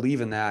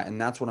believe in that, and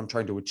that's what I'm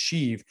trying to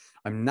achieve,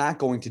 I'm not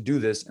going to do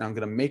this, and I'm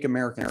going to make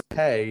Americans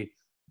pay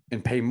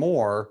and pay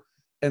more.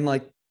 And,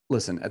 like,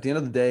 listen, at the end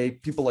of the day,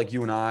 people like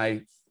you and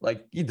I,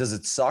 like, does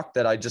it suck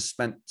that I just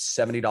spent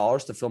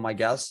 $70 to fill my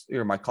gas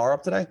or my car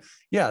up today?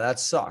 Yeah, that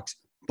sucks.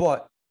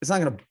 But it's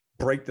not going to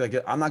break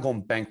I'm not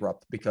going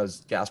bankrupt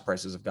because gas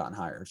prices have gotten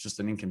higher. It's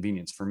just an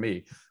inconvenience for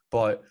me.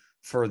 But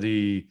for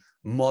the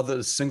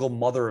single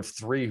mother of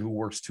three who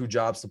works 2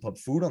 jobs to put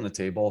food on the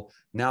table,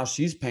 now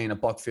she's paying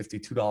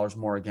 $1.50, $2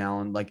 more a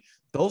gallon. Like,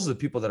 those are the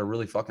people that are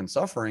really fucking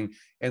suffering.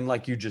 And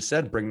like you just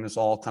said, bringing this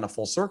all kind of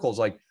full circles,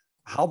 like,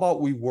 how about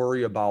we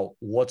worry about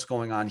what's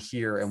going on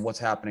here and what's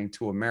happening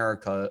to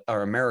America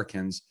or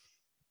Americans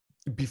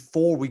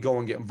before we go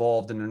and get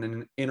involved in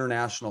an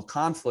international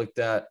conflict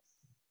that,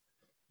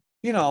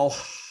 you know,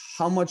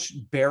 how much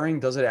bearing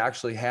does it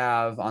actually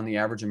have on the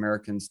average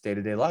American's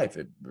day-to-day life?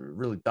 It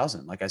really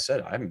doesn't. Like I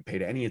said, I haven't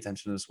paid any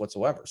attention to this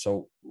whatsoever.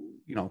 So,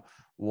 you know,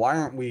 why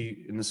aren't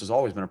we, and this has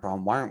always been a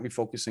problem, why aren't we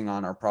focusing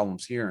on our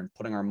problems here and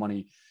putting our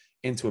money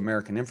into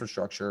American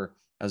infrastructure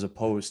as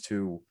opposed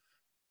to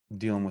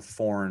dealing with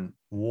foreign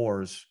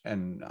wars?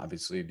 And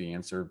obviously the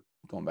answer,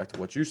 going back to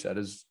what you said,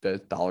 is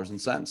that dollars and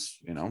cents.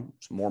 You know,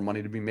 it's more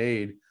money to be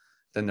made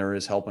than there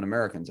is helping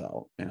Americans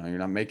out. You know, you're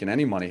not making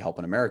any money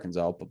helping Americans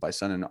out, but by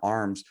sending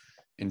arms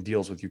in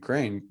deals with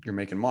Ukraine, you're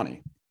making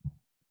money.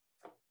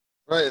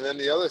 Right. And then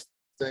the other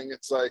thing,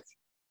 it's like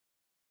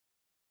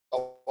a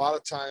lot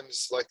of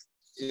times, like,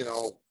 you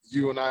know,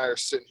 you and I are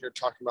sitting here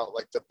talking about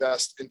like the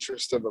best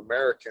interest of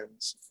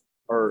Americans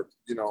or,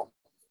 you know,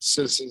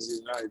 citizens of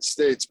the United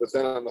States. But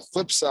then on the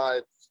flip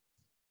side,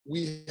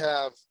 we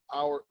have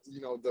our, you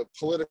know, the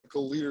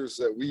political leaders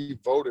that we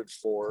voted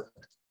for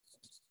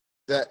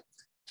that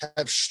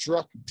have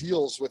struck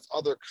deals with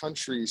other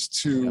countries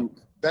to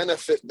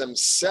benefit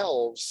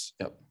themselves.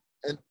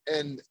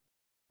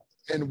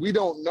 And we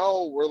don't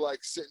know. We're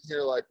like sitting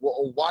here like,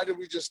 well, why did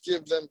we just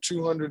give them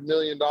 $200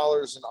 million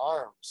in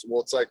arms?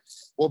 Well, it's like,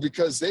 well,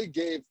 because they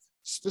gave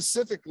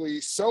specifically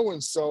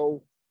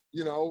so-and-so,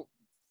 you know,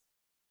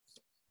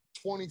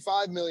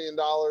 $25 million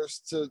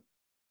to,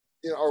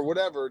 you know, or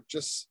whatever,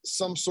 just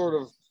some sort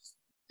of,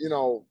 you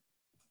know,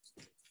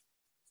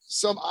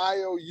 some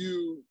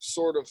IOU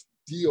sort of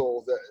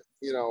deal that,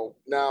 you know,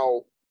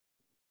 now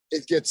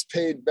it gets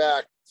paid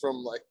back from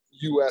like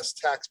US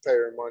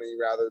taxpayer money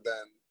rather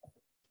than,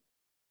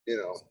 you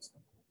know,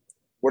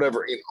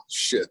 whatever, you know,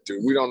 shit,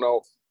 dude. We don't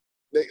know.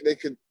 They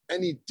could,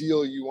 any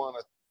deal you want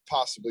to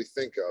possibly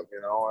think of,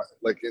 you know,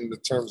 like in the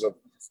terms of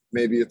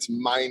maybe it's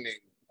mining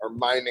or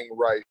mining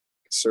rights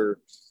or,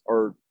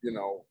 you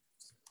know,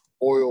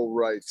 oil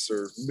rights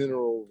or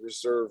mineral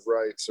reserve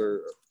rights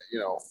or, you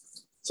know,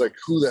 it's like,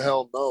 who the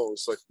hell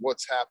knows like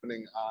what's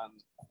happening on,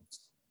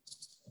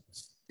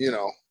 you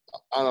know,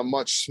 on a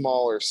much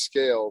smaller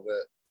scale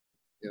that,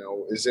 you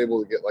know, is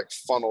able to get like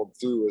funneled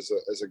through as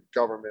a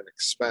government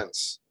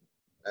expense.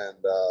 And,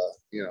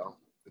 you know,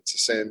 it's the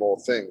same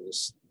old thing.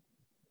 Just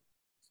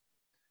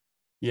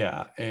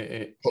Yeah.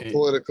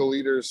 political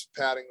leaders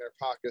patting their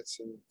pockets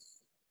and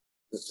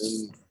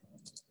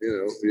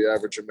the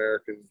average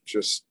American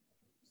just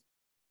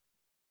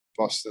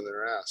busting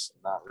their ass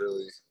and not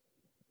really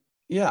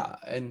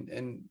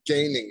and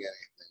gaining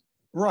anything.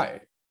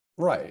 Right.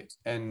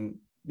 And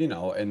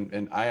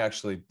and I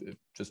actually,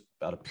 just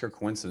out of pure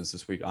coincidence,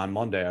 this week on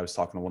Monday, I was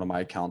talking to one of my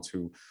accounts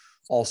who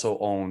also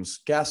owns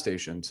gas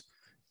stations.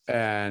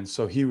 And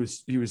so he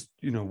was,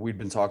 we'd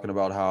been talking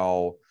about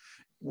how,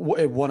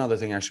 one other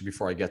thing actually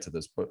before I get to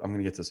this, but I'm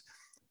going to get this.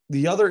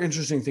 The other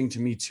interesting thing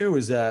to me too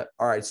is that,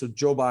 all right, so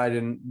Joe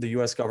Biden, the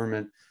US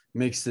government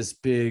takes this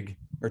big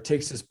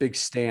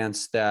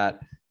stance that,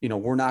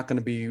 we're not going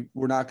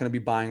to be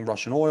buying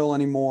Russian oil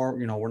anymore.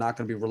 We're not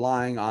going to be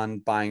relying on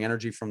buying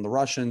energy from the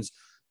Russians.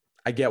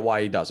 I get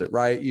why he does it,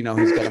 right?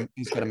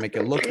 He's got to make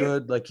it look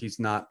good. Like he's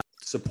not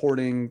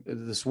supporting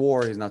this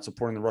war. He's not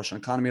supporting the Russian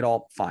economy at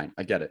all. Fine.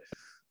 I get it.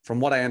 From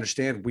what I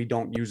understand, we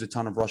don't use a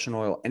ton of Russian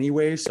oil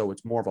anyway. So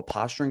it's more of a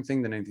posturing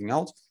thing than anything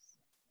else.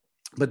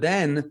 But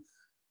then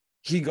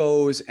he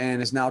goes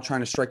and is now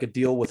trying to strike a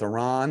deal with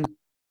Iran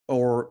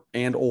or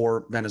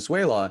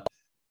Venezuela.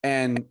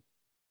 And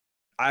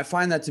I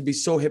find that to be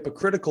so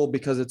hypocritical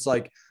because it's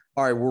like,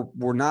 all right,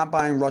 we're not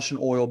buying Russian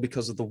oil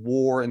because of the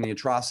war and the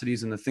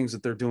atrocities and the things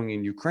that they're doing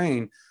in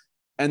Ukraine.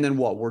 And then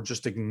what? We're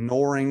just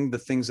ignoring the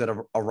things that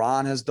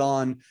Iran has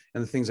done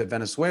and the things that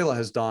Venezuela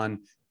has done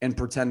and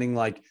pretending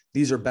like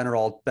these are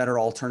better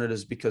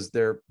alternatives because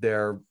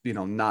they're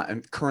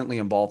not currently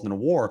involved in a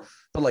war.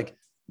 But like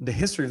the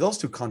history of those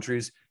two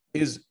countries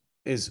is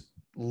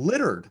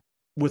littered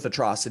with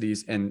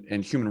atrocities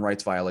and human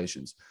rights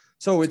violations.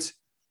 So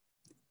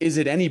is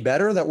it any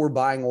better that we're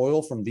buying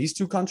oil from these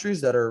two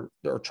countries that are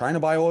trying to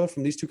buy oil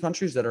from these two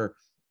countries that are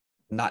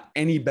not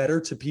any better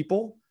to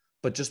people,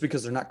 but just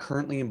because they're not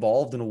currently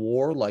involved in a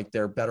war, like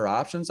they're better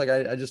options? Like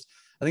I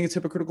think it's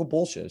hypocritical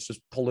bullshit. It's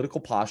just political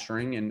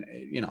posturing. And,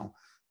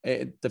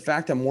 the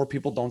fact that more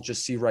people don't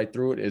just see right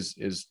through it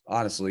is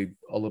honestly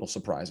a little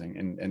surprising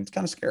and it's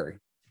kind of scary.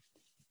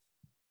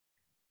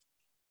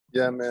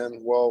 Yeah,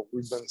 man. Well,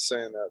 we've been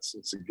saying that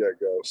since the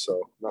get-go,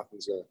 so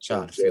nothing's going to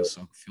change. God, it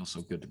feels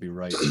so good to be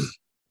right.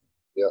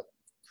 Yeah.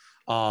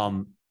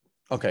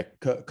 Okay.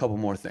 Couple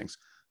more things.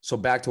 So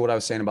back to what I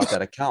was saying about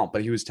that account,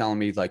 but he was telling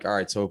me like, all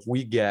right, so if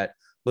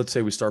let's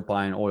say we start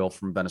buying oil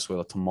from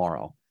Venezuela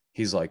tomorrow,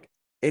 he's like,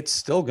 it's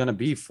still going to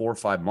be 4 or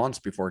 5 months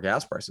before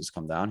gas prices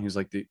come down. He's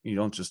like, you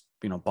don't just,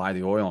 buy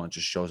the oil and it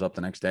just shows up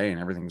the next day and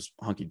everything's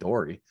hunky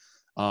dory.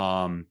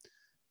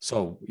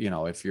 So,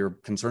 if you're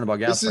concerned about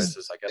gas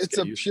prices, I guess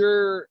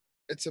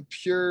it's a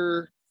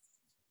pure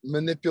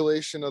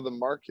manipulation of the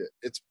market.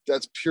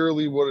 That's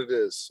purely what it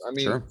is. I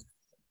mean, sure.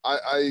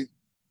 I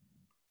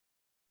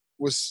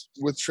was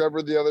with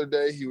Trevor the other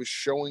day. He was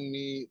showing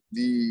me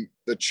the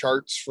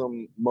charts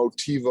from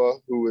Motiva,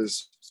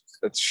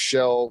 that's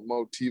Shell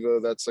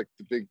Motiva. That's like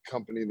the big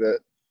company that,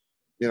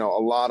 a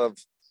lot of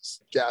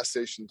gas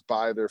stations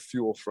buy their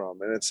fuel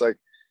from. And it's like,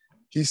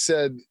 he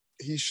showed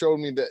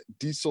me that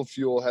diesel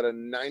fuel had a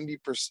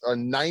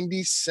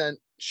 90-cent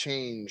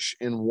change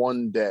in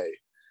one day.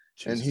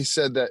 Jesus. And he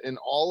said that in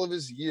all of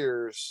his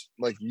years,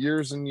 like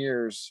years and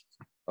years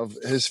of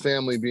his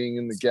family being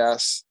in the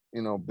gas,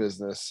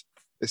 business,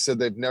 they said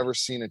they've never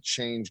seen a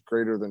change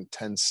greater than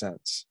 10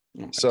 cents.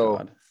 Oh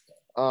so,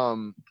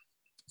 God.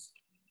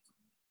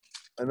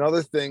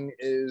 Another thing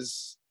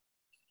is,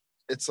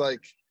 it's like,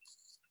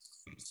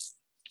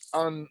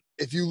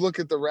 if you look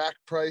at the rack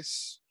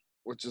price,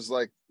 which is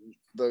like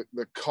the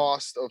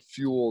cost of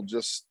fuel,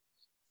 just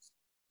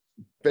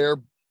bare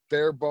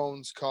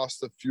bones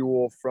cost of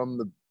fuel from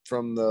the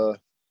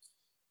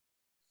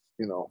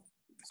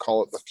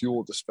call it the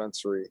fuel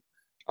dispensary.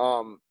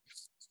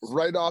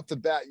 Right off the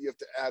bat, you have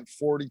to add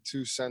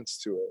 42 cents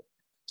to it.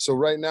 So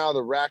right now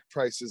the rack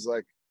price is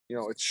like,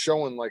 it's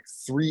showing like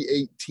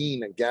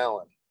 $3.18 a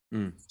gallon.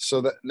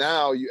 So that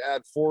now you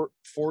add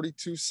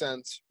 42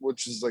 cents,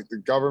 which is like the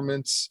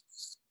government's,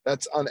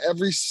 that's on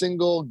every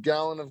single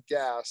gallon of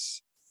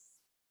gas.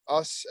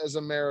 Us as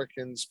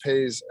Americans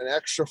pays an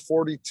extra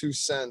 42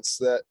 cents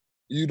that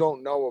you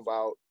don't know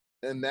about.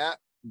 And that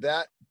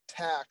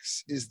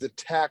tax is the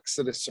tax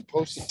that is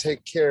supposed to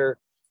take care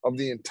of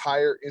the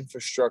entire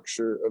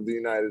infrastructure of the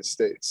United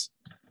States.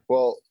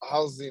 Well,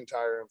 how's the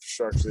entire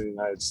infrastructure of the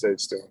United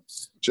States doing?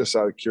 Just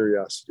out of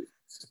curiosity.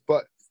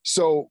 But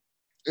so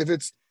if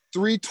it's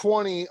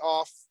 $3.20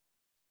 off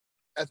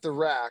at the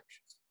rack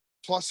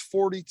plus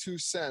 42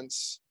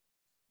 cents,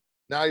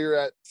 now you're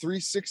at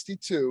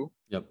 $3.62.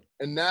 Yep.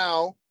 And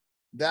now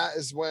that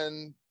is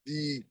when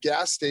the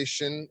gas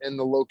station and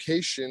the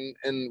location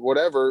and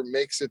whatever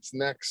makes its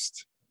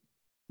next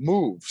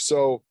move.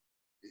 So,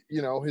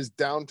 his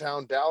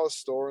downtown Dallas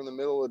store in the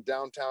middle of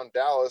downtown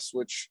Dallas,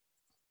 which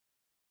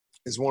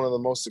is one of the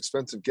most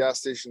expensive gas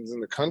stations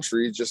in the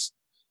country, just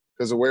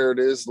because of where it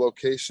is,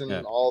 location,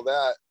 and all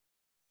that.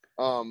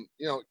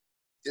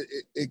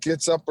 It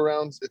gets up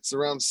around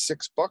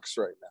 $6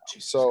 right now.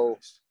 Jesus so,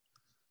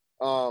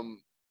 Christ.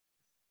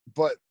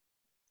 But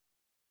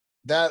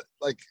that,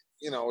 like,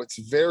 it's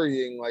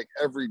varying like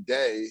every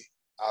day,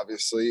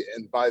 obviously,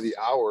 and by the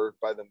hour,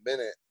 by the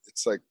minute,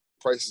 it's like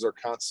prices are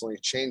constantly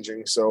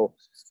changing. So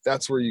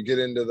that's where you get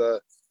into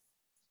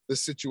the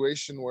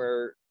situation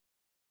where,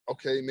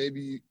 okay,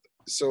 maybe,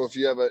 so if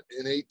you have an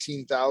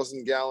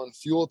 18,000 gallon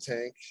fuel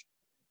tank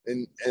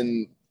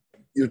and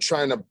you're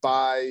trying to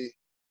buy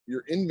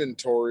your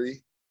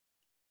inventory,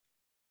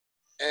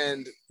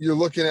 and you're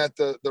looking at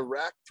the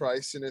rack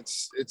price, and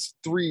it's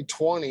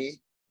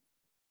 $3.20.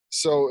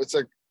 So it's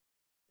like,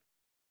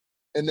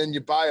 and then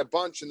you buy a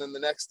bunch, and then the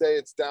next day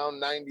it's down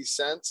 90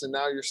 cents, and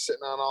now you're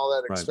sitting on all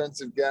that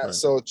expensive gas. Right.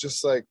 So it's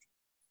just like,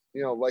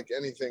 like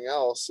anything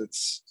else,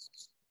 it's,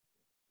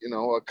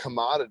 a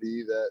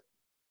commodity that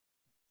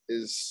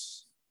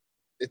is,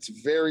 it's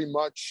very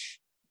much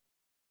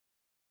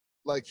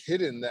like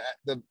hidden,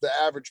 that the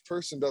average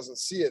person doesn't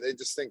see it. They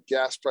just think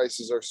gas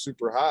prices are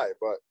super high,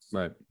 but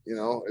right.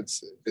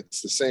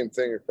 It's the same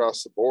thing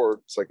across the board.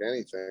 It's like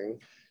anything.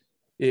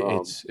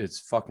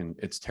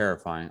 It's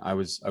terrifying. I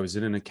was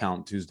in an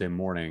account Tuesday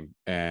morning,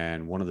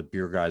 and one of the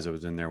beer guys that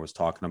was in there was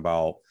talking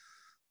about,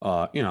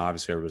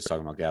 obviously everybody's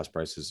talking about gas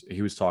prices.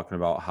 He was talking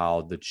about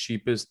how the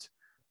cheapest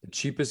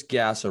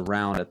gas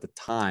around at the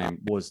time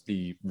was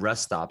the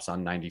rest stops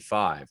on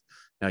 95.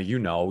 Now, you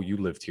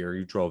lived here,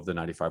 you drove the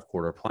 95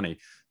 corridor plenty.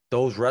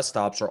 Those rest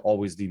stops are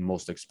always the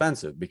most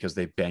expensive because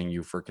they bang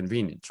you for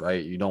convenience,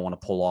 right? You don't want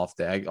to pull off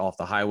the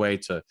highway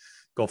to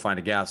go find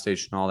a gas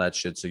station, all that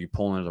shit. So you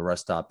pull into the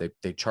rest stop,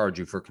 they charge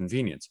you for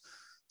convenience.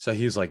 So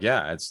he's like,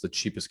 yeah, it's the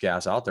cheapest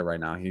gas out there right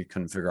now. He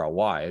couldn't figure out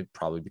why,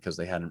 probably because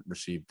they hadn't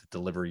received the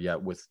delivery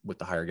yet with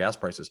the higher gas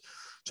prices.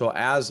 So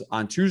as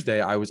on Tuesday,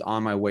 I was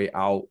on my way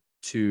out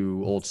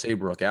to Old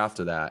Saybrook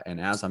after that.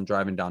 And as I'm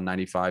driving down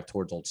 95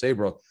 towards Old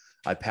Saybrook,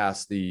 I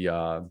passed the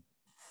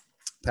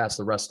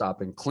rest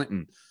stop in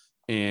Clinton,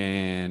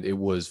 and it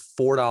was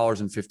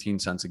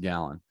 $4.15 a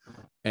gallon.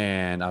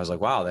 And I was like,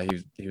 wow, that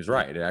he was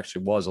right. It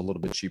actually was a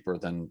little bit cheaper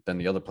than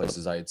the other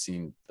places I had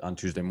seen on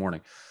Tuesday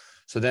morning.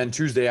 So then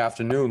Tuesday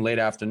afternoon, late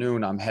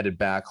afternoon, I'm headed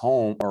back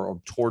home,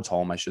 or towards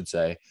home, I should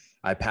say.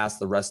 I passed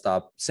the rest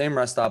stop, same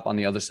rest stop on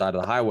the other side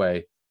of the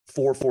highway,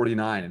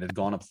 $4.49, and it had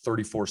gone up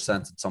 34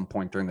 cents at some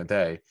point during the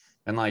day.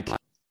 And like,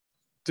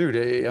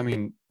 dude, I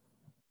mean,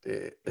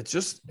 it's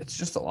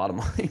just a lot of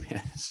money,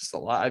 man. It's just a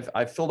lot.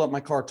 I've filled up my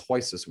car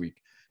twice this week,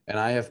 and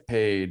I have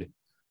paid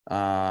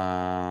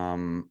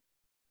about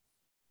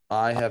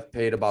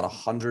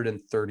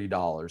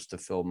 $130 to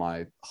fill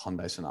my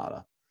Hyundai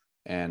Sonata,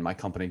 and my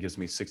company gives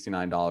me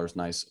 $69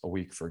 nice a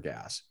week for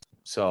gas.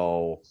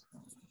 So,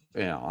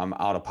 I'm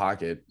out of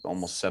pocket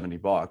almost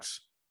 $70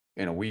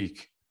 in a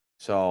week.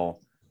 So,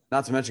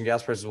 not to mention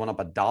gas prices went up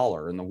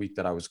 $1 in the week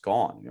that I was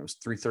gone. It was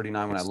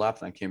 $3.39 when I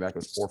left, and I came back, it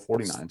was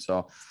 $4.49.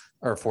 So,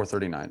 or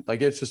 $4.39.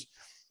 Like, it's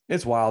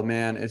wild,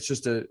 man. It's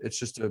just a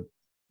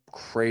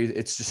crazy.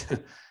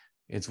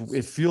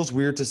 It feels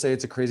weird to say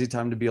it's a crazy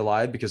time to be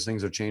alive because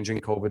things are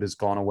changing. COVID has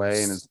gone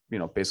away and is,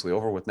 basically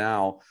over with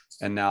now.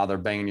 And now they're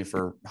banging you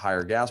for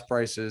higher gas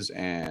prices,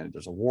 and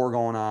there's a war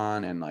going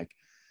on. And like,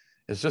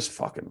 it's just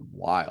fucking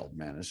wild,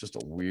 man. It's just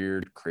a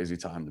weird, crazy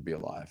time to be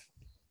alive.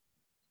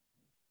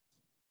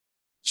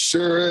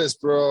 Sure is,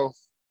 bro.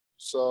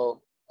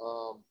 So,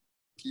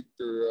 keep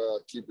your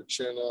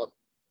chin up.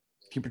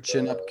 Keep your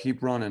chin up,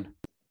 keep running.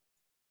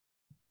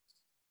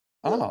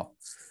 Oh,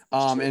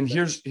 and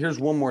here's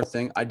one more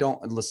thing.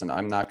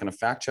 I'm not going to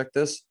fact check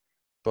this,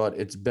 but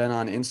it's been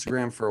on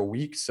Instagram for a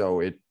week, so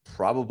it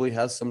probably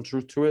has some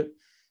truth to it.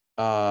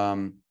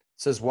 It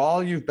says,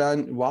 while you've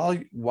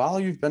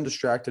been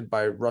distracted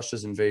by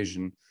Russia's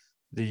invasion,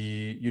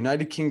 the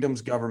United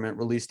Kingdom's government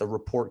released a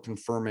report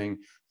confirming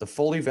the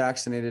fully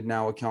vaccinated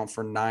now account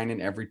for 9 in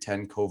every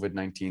 10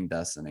 COVID-19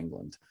 deaths in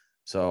England.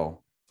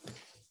 So,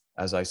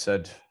 as I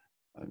said,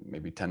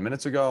 maybe 10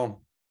 minutes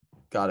ago,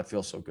 God, it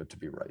feels so good to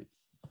be right.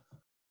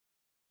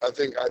 I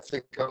think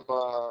I'm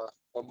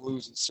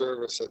losing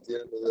service at the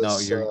end of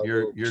this. No,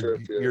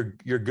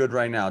 you're good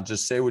right now.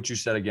 Just say what you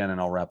said again, and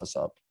I'll wrap us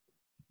up.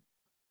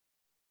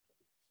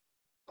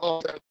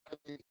 Oh,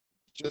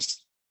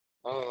 just,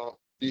 I don't know,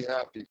 be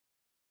happy.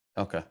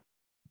 Okay.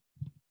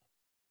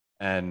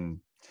 And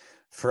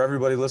for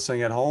everybody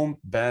listening at home,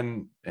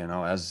 Ben,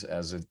 as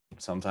it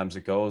sometimes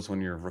it goes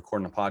when you're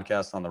recording a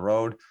podcast on the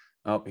road.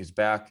 Oh, he's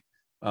back.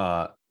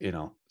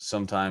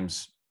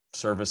 Sometimes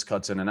service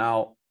cuts in and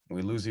out.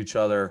 We lose each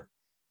other.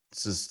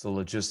 This is the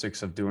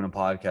logistics of doing a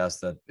podcast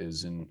that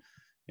is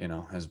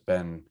has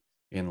been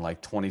in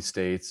like 20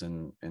 states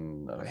and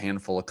in a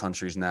handful of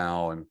countries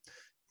now. And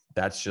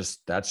that's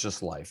just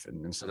life.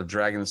 And instead of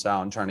dragging this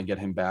out and trying to get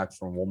him back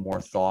for one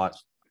more thought,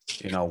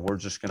 we're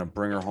just going to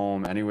bring her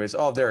home anyways.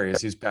 Oh, there he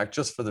is. He's back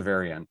just for the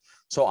very end.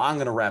 So I'm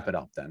going to wrap it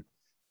up then.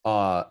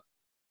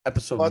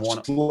 Episode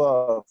Much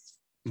love.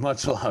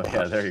 Much love.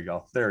 Yeah, there you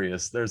go. There he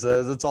is.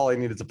 That's all I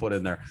needed to put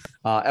in there.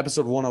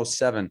 Episode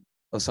 107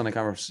 of Sunday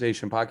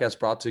Conversation Podcast,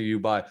 brought to you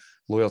by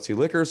Loyalty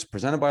Liquors,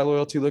 presented by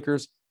Loyalty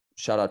Liquors.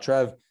 Shout out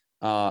Trev.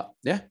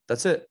 Yeah,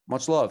 that's it.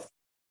 Much love.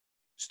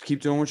 Just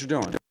keep doing what you're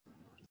doing.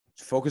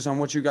 Focus on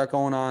what you got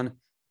going on.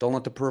 Don't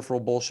let the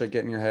peripheral bullshit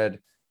get in your head.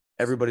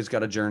 Everybody's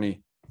got a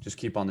journey. Just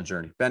keep on the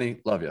journey.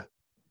 Benny, love you.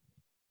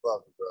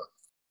 Love you, bro.